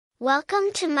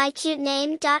Welcome to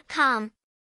mycutename.com.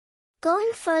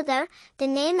 Going further, the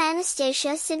name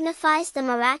Anastacia signifies the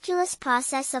miraculous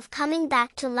process of coming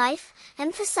back to life,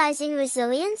 emphasizing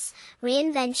resilience,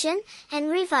 reinvention, and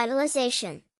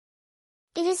revitalization.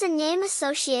 It is a name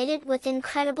associated with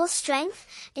incredible strength,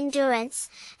 endurance,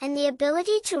 and the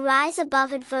ability to rise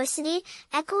above adversity,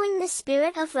 echoing the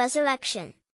spirit of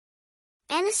resurrection.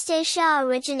 Anastacia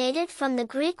originated from the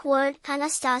Greek word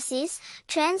Anastasis,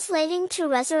 translating to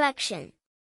resurrection.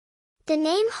 The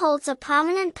name holds a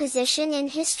prominent position in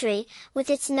history, with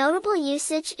its notable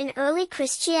usage in early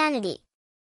Christianity.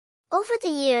 Over the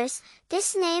years,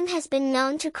 this name has been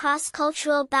known to cross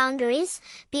cultural boundaries,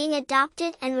 being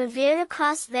adopted and revered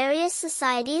across various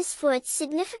societies for its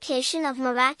signification of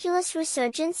miraculous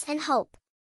resurgence and hope.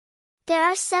 There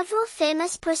are several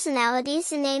famous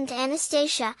personalities named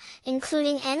Anastacia,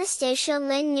 including Anastacia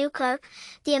Lynn Newkirk,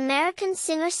 the American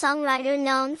singer-songwriter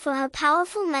known for her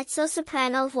powerful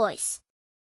mezzo-soprano voice.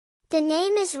 The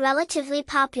name is relatively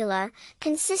popular,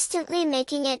 consistently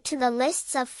making it to the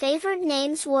lists of favored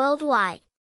names worldwide.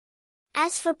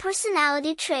 As for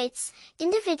personality traits,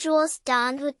 individuals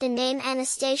donned with the name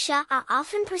Anastacia are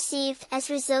often perceived as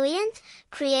resilient,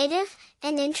 creative,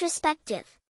 and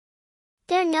introspective.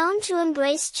 They're known to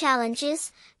embrace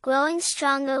challenges, growing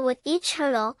stronger with each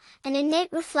hurdle, an innate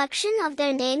reflection of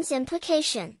their name's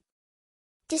implication.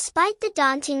 Despite the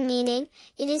daunting meaning,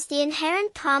 it is the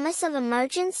inherent promise of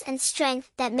emergence and strength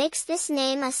that makes this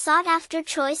name a sought-after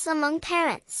choice among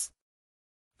parents.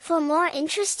 For more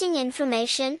interesting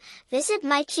information, visit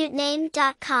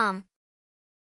mycutename.com.